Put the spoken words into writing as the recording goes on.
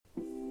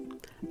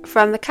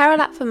From the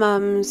Carol App for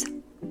Mums,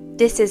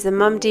 this is the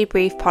Mum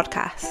Debrief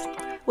podcast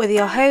with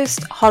your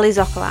host, Holly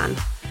Zokolan,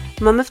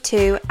 mum of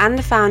two and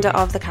the founder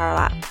of the Carol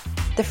App,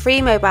 the free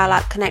mobile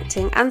app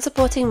connecting and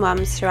supporting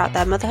mums throughout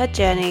their motherhood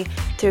journey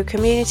through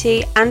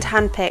community and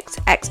handpicked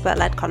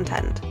expert-led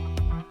content.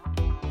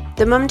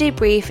 The Mum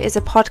Debrief is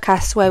a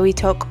podcast where we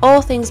talk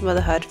all things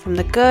motherhood, from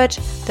the good,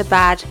 the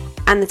bad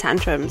and the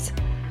tantrums.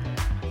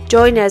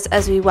 Join us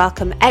as we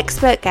welcome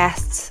expert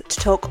guests to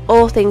talk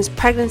all things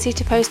pregnancy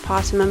to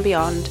postpartum and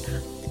beyond,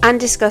 and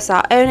discuss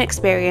our own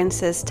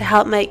experiences to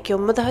help make your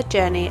motherhood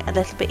journey a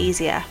little bit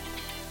easier.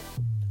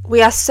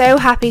 We are so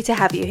happy to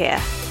have you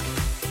here.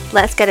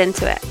 Let's get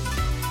into it.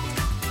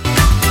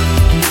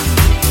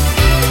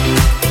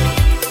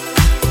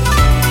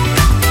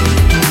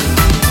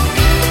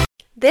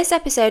 This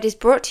episode is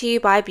brought to you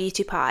by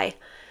Beauty Pie,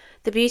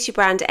 the beauty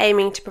brand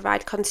aiming to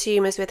provide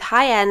consumers with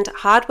high-end,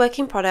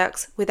 hard-working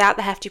products without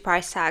the hefty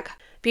price tag.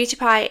 Beauty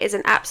Pie is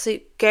an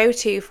absolute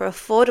go-to for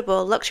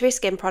affordable luxury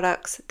skin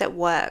products that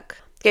work.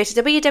 Go to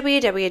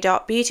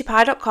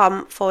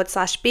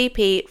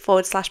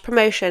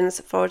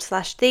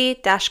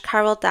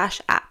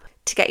www.beautypie.com/bp/promotions/the-carol-app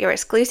to get your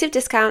exclusive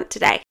discount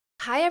today.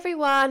 Hi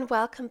everyone,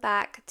 welcome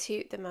back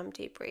to the Mum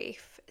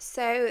Debrief.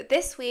 So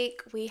this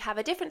week we have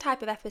a different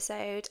type of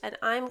episode, and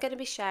I'm going to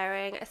be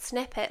sharing a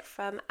snippet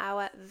from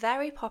our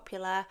very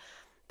popular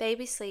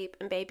baby sleep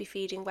and baby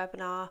feeding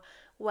webinar,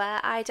 where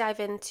I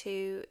dive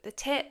into the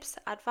tips,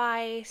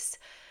 advice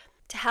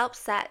to help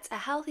set a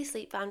healthy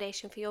sleep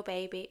foundation for your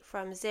baby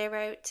from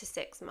 0 to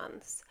 6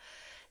 months.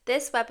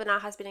 This webinar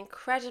has been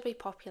incredibly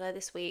popular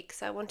this week,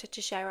 so I wanted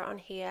to share it on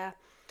here,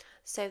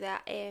 so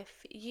that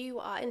if you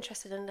are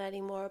interested in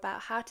learning more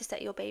about how to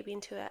set your baby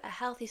into a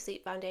healthy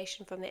sleep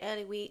foundation from the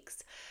early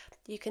weeks,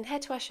 you can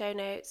head to our show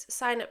notes,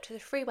 sign up to the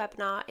free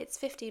webinar. It's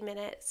 15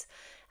 minutes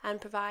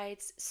and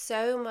provides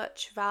so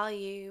much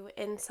value,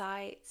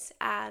 insights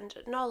and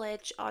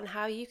knowledge on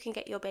how you can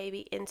get your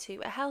baby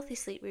into a healthy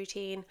sleep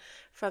routine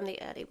from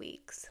the early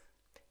weeks.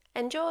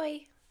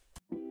 Enjoy!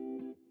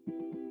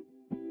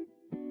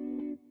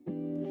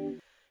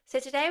 So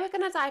today we're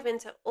going to dive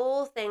into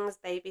all things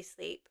baby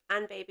sleep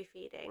and baby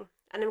feeding,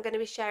 and I'm going to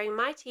be sharing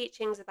my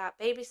teachings about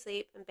baby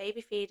sleep and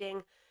baby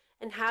feeding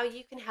and how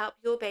you can help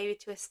your baby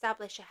to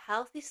establish a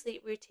healthy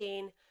sleep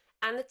routine,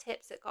 and the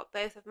tips that got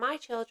both of my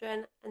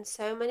children and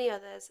so many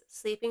others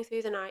sleeping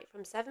through the night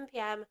from 7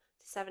 p.m.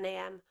 to 7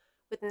 a.m.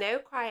 with no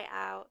cry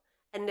out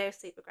and no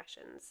sleep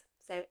regressions.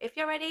 So if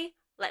you're ready,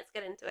 let's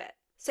get into it.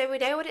 So we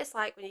know what it's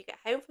like when you get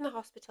home from the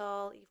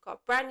hospital, you've got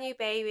a brand new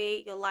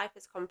baby, your life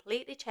has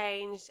completely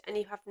changed, and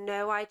you have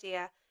no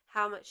idea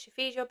how much to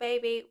feed your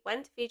baby,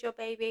 when to feed your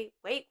baby,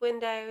 wake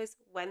windows,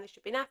 when they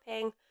should be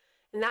napping.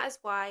 And that is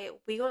why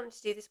we want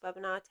to do this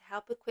webinar, to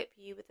help equip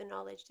you with the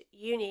knowledge that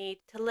you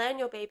need to learn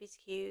your baby's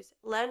cues,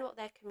 learn what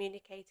they're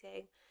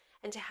communicating,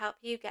 and to help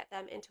you get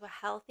them into a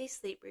healthy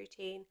sleep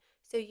routine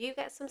so you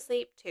get some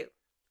sleep too.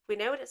 We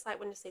know what it's like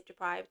when you're sleep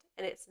deprived,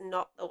 and it's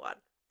not the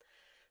one.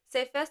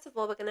 So first of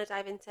all, we're going to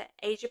dive into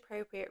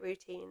age-appropriate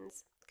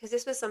routines, because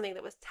this was something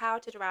that was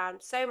touted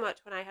around so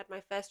much when I had my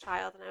first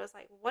child, and I was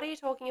like, what are you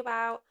talking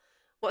about?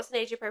 What's an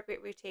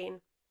age-appropriate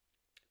routine?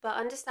 But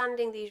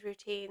understanding these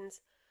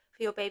routines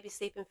for your baby's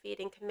sleep and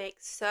feeding can make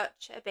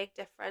such a big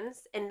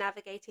difference in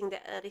navigating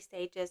the early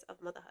stages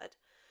of motherhood.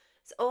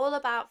 It's all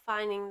about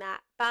finding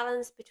that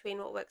balance between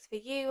what works for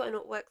you and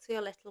what works for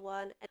your little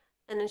one,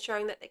 and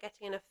ensuring that they're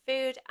getting enough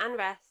food and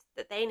rest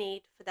that they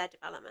need for their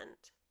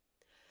development.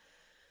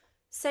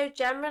 So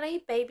generally,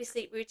 baby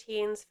sleep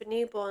routines for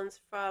newborns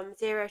from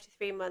 0 to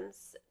 3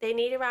 months, they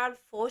need around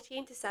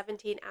 14 to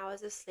 17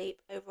 hours of sleep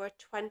over a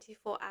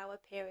 24-hour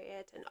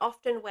period, and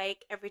often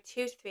wake every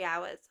 2 to 3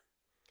 hours.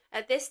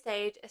 At this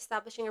stage,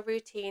 establishing a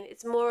routine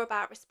is more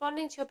about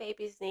responding to your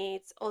baby's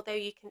needs, although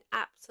you can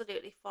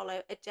absolutely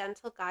follow a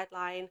gentle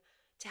guideline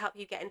to help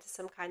you get into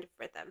some kind of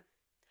rhythm.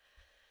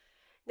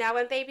 Now,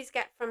 when babies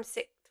get from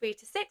 3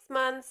 to 6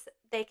 months,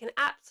 they can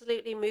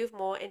absolutely move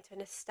more into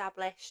an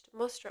established,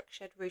 more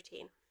structured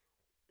routine.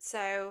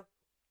 So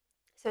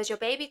as your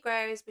baby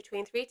grows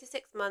between 3 to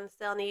 6 months,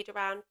 they'll need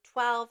around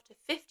 12 to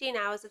 15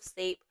 hours of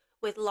sleep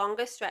with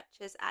longer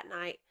stretches at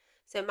night.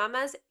 So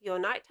mamas, your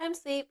nighttime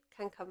sleep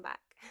can come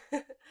back.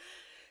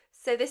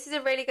 So this is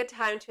a really good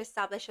time to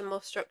establish a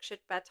more structured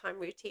bedtime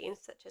routine,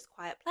 such as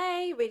quiet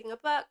play, reading a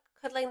book,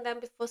 cuddling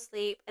them before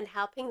sleep, and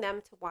helping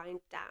them to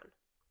wind down.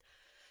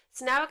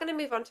 So now we're going to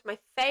move on to my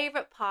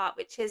favorite part,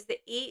 which is the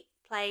eat,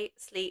 play,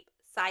 sleep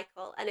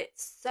cycle. And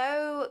it's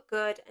so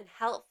good and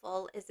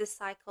helpful, is this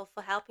cycle,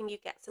 for helping you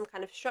get some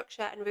kind of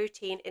structure and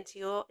routine into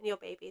your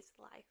baby's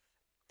life.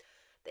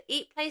 The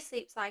eat, play,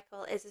 sleep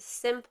cycle is a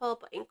simple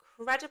but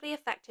incredibly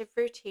effective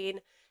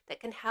routine that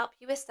can help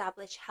you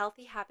establish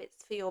healthy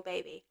habits for your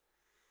baby.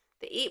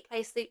 The eat,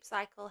 play, sleep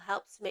cycle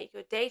helps to make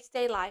your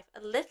day-to-day life a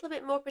little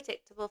bit more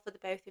predictable for the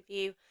both of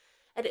you,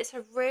 and it's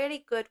a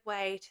really good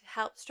way to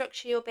help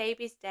structure your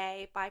baby's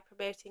day by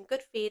promoting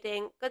good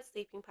feeding, good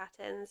sleeping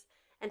patterns,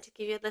 and to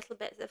give you a little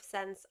bit of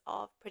sense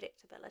of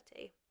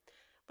predictability.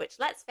 which,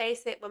 let's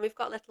face it, when we've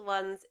got little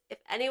ones, if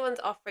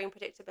anyone's offering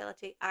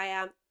predictability, I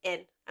am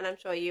in, and I'm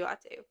sure you are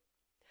too.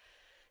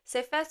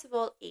 So first of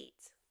all,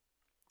 eat.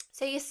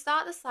 So you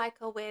start the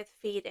cycle with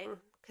feeding,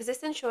 because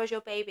this ensures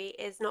your baby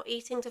is not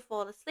eating to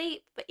fall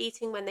asleep, but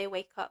eating when they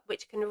wake up,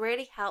 which can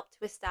really help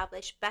to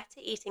establish better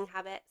eating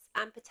habits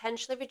and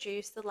potentially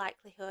reduce the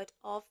likelihood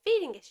of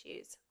feeding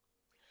issues.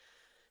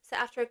 So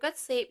after a good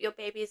sleep, your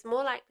baby is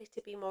more likely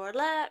to be more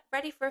alert,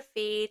 ready for a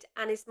feed,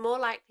 and is more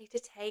likely to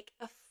take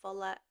a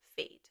fuller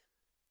feed.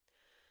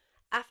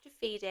 After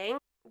feeding,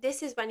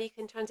 this is when you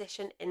can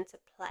transition into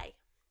play.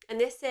 And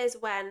this is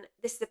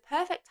the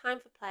perfect time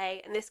for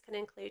play, and this can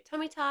include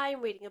tummy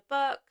time, reading a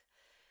book,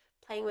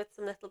 playing with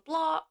some little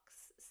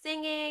blocks,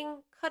 singing,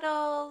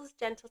 cuddles,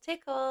 gentle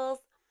tickles.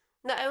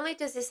 Not only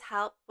does this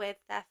help with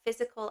their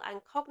physical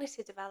and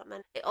cognitive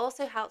development, it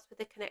also helps with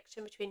the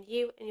connection between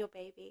you and your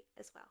baby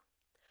as well.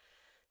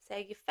 So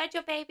you've fed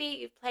your baby,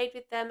 you've played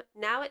with them,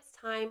 now it's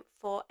time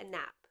for a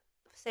nap.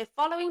 So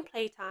following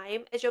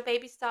playtime, as your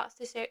baby starts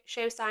to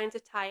show signs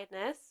of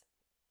tiredness,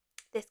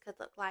 this could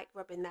look like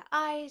rubbing their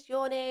eyes,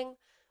 yawning,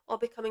 or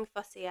becoming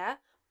fussier.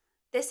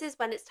 This is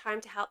when it's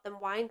time to help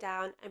them wind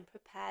down and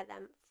prepare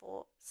them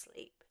for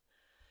sleep.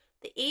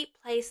 The eat,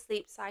 play,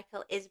 sleep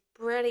cycle is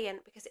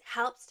brilliant because it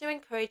helps to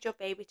encourage your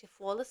baby to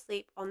fall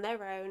asleep on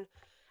their own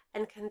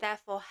and can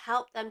therefore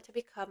help them to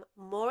become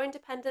more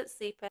independent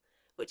sleepers,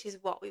 which is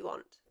what we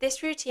want.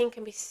 This routine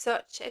can be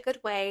such a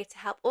good way to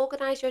help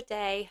organise your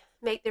day,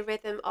 make the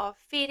rhythm of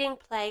feeding,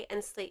 play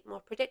and sleep more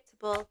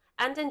predictable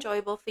and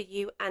enjoyable for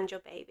you and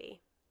your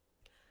baby.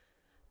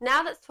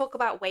 Now let's talk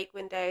about wake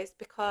windows,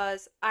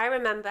 because I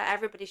remember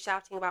everybody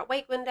shouting about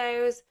wake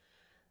windows.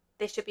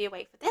 They should be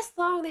awake for this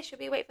long, they should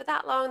be awake for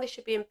that long, they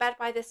should be in bed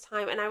by this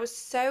time, and I was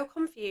so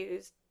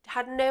confused,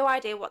 had no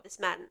idea what this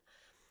meant.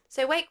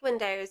 So wake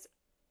windows,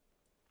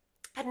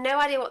 I had no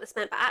idea what this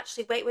meant, but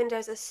actually wake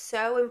windows are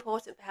so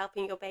important for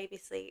helping your baby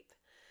sleep.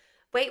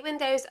 Wake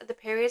windows are the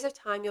periods of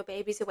time your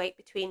baby's awake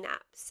between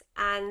naps,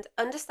 and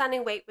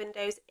understanding wake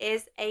windows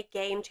is a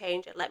game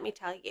changer, let me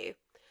tell you.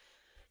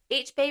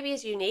 Each baby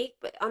is unique,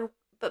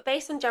 but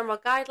based on general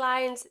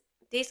guidelines,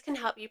 these can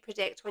help you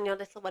predict when your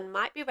little one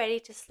might be ready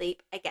to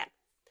sleep again.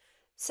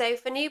 So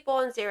for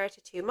newborns 0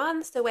 to 2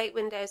 months, the wake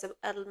windows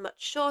are much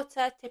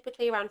shorter,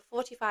 typically around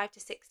 45 to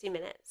 60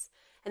 minutes.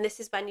 And this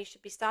is when you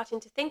should be starting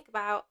to think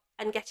about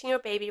and getting your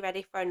baby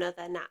ready for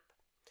another nap.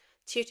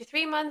 2 to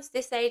 3 months,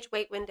 this age,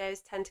 wake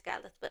windows tend to get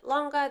a little bit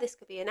longer. This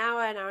could be an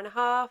hour and a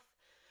half.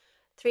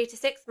 3 to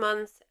 6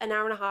 months, an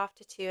hour and a half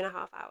to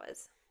 2.5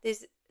 hours.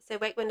 So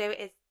wake window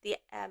is the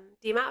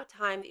amount of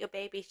time that your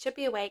baby should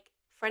be awake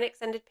for an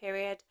extended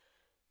period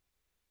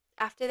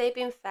after they've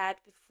been fed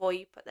before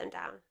you put them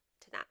down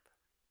to nap.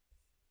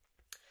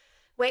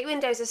 Wake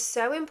windows are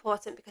so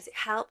important because it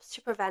helps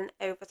to prevent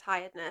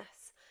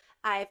overtiredness.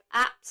 I've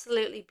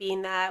absolutely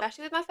been there,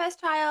 especially with my first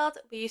child.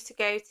 We used to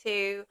go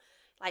to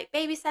like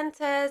baby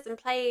centres and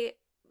play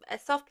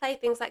soft play,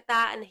 things like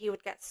that, and he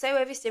would get so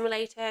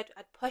overstimulated.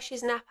 I'd push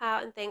his nap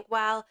out and think,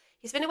 well,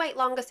 he's been awake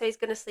longer, so he's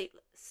going to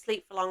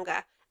sleep for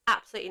longer.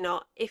 Absolutely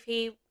not. If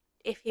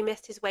he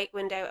missed his wake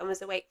window and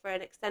was awake for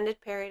an extended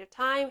period of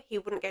time, he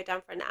wouldn't go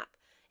down for a nap.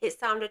 It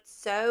sounded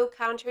so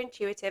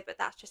counterintuitive, but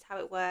that's just how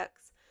it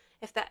works.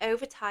 If they're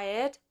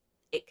overtired,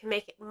 it can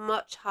make it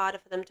much harder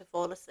for them to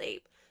fall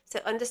asleep. So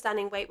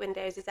understanding wake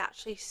windows is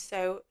actually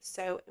so,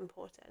 so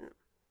important.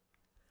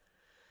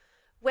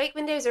 Wake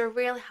windows are a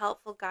real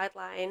helpful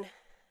guideline,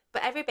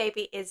 but every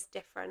baby is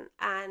different,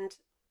 and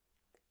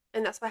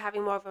that's why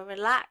having more of a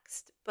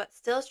relaxed but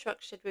still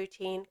structured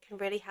routine can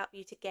really help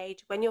you to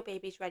gauge when your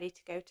baby's ready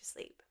to go to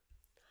sleep.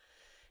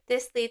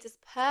 This leads us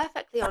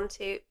perfectly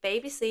onto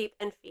baby sleep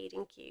and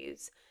feeding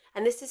cues.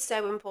 And this is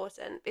so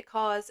important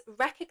because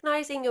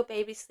recognizing your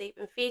baby's sleep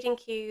and feeding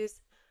cues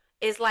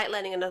is like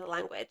learning another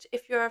language.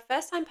 If you're a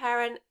first-time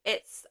parent,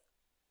 it's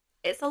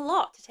a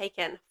lot to take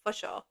in, for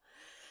sure.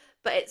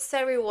 But it's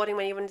so rewarding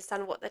when you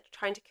understand what they're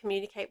trying to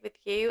communicate with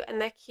you,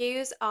 and their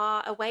cues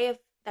are a way of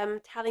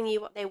them telling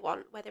you what they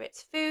want, whether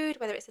it's food,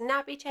 whether it's a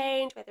nappy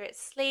change, whether it's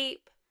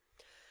sleep.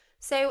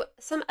 So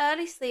some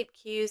early sleep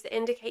cues that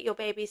indicate your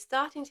baby is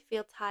starting to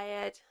feel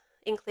tired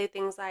include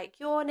things like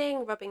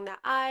yawning, rubbing their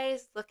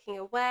eyes, looking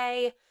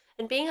away,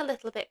 and being a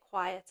little bit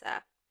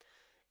quieter.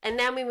 And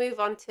then we move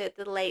on to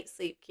the late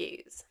sleep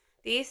cues.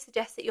 These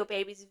suggest that your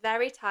baby's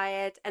very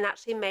tired and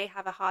actually may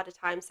have a harder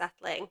time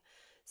settling.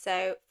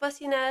 So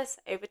fussiness,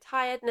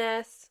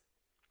 overtiredness,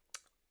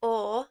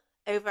 or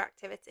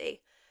overactivity.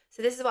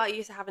 So this is what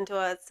used to happen to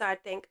us. So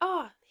I'd think,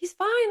 oh, he's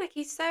fine, like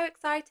he's so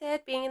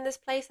excited being in this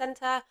play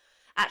centre.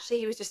 Actually,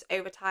 he was just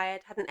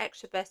overtired, had an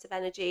extra burst of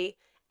energy,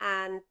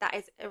 and that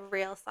is a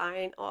real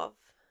sign of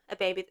a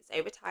baby that's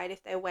overtired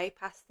if they're way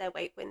past their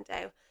wake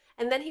window.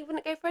 And then he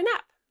wouldn't go for a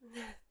nap.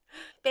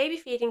 Baby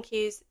feeding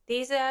cues,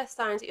 these are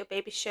signs that your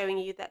baby's showing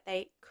you that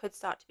they could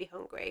start to be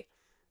hungry.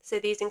 So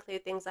these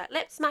include things like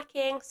lip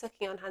smacking,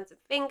 sucking on hands and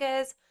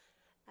fingers,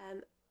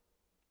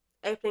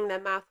 opening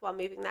their mouth while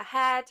moving their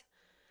head.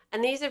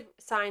 And these are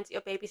signs that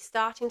your baby's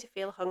starting to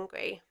feel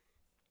hungry.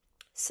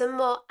 Some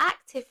more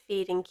active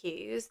feeding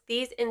cues,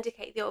 these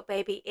indicate your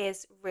baby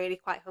is really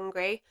quite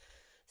hungry.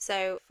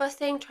 So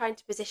fussing, trying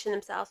to position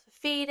themselves for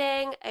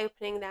feeding,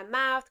 opening their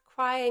mouth,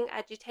 crying,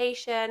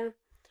 agitation.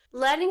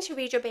 Learning to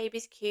read your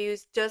baby's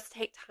cues does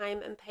take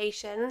time and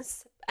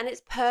patience, and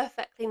it's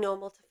perfectly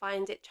normal to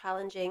find it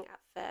challenging at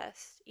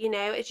first.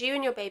 As you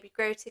and your baby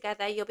grow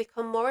together, you'll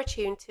become more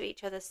attuned to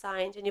each other's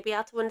signs and you'll be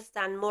able to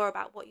understand more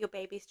about what your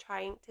baby's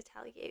trying to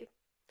tell you.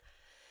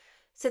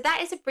 So, that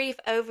is a brief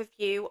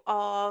overview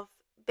of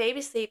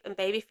baby sleep and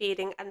baby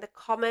feeding and the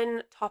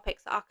common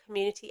topics that our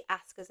community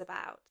asks us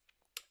about.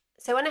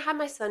 So, when I had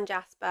my son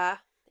Jasper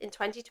in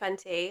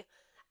 2020,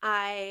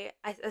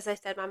 as I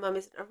said, my mum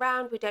isn't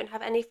around. We don't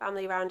have any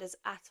family around us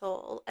at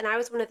all. And I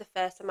was one of the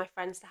first of my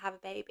friends to have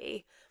a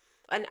baby.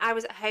 And I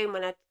was at home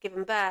when I'd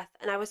given birth,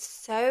 and I was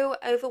so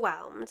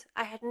overwhelmed.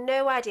 I had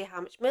no idea how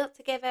much milk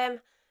to give him,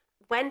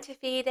 when to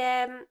feed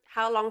him,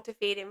 how long to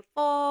feed him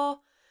for,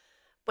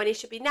 when he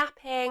should be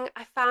napping.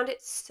 I found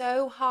it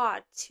so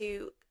hard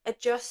to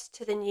adjust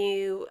to the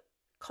new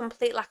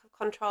complete lack of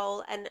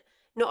control and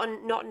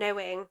not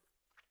knowing.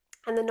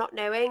 And the not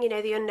knowing,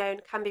 the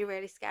unknown can be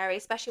really scary,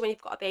 especially when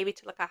you've got a baby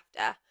to look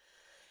after.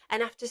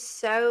 And after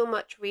so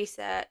much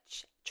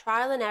research,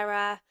 trial and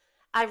error,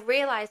 I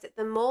realised that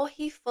the more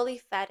he fully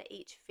fed at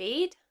each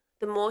feed,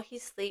 the more he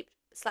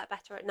slept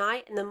better at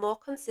night and the more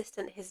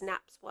consistent his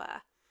naps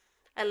were.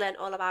 I learned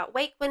all about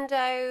wake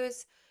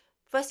windows,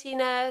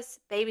 fussiness,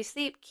 baby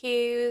sleep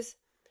cues,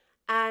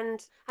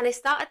 and I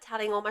started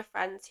telling all my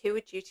friends who were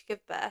due to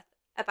give birth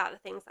about the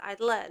things that I'd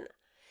learned.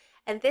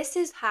 And this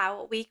is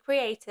how we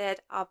created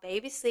our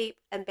baby sleep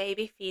and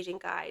baby feeding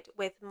guide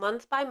with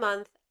month by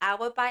month,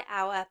 hour by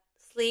hour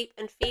sleep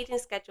and feeding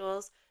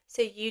schedules,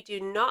 so you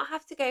do not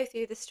have to go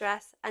through the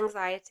stress,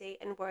 anxiety,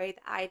 and worry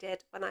that I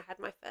did when I had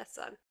my first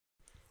son.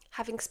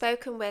 Having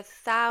spoken with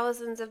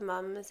thousands of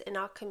mums in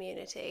our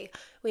community,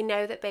 we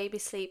know that baby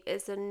sleep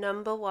is the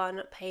number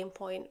one pain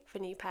point for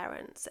new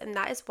parents, and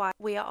that is why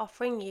we are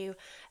offering you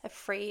a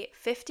free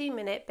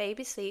 15-minute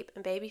baby sleep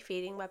and baby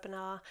feeding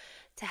webinar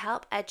to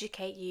help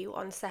educate you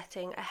on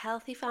setting a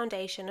healthy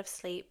foundation of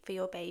sleep for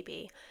your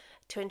baby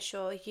to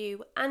ensure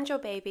you and your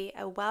baby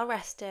are well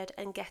rested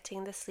and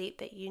getting the sleep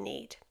that you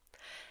need.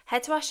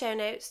 Head to our show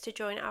notes to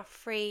join our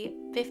free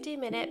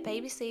 15-minute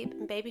baby sleep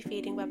and baby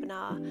feeding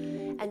webinar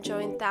and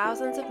join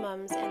thousands of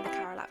mums in the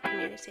Carolap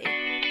community.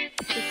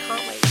 We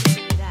can't wait to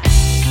see you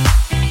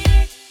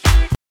there.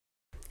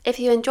 If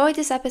you enjoyed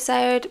this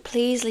episode,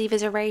 please leave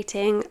us a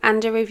rating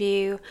and a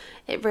review.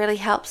 It really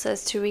helps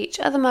us to reach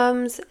other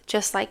mums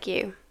just like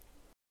you.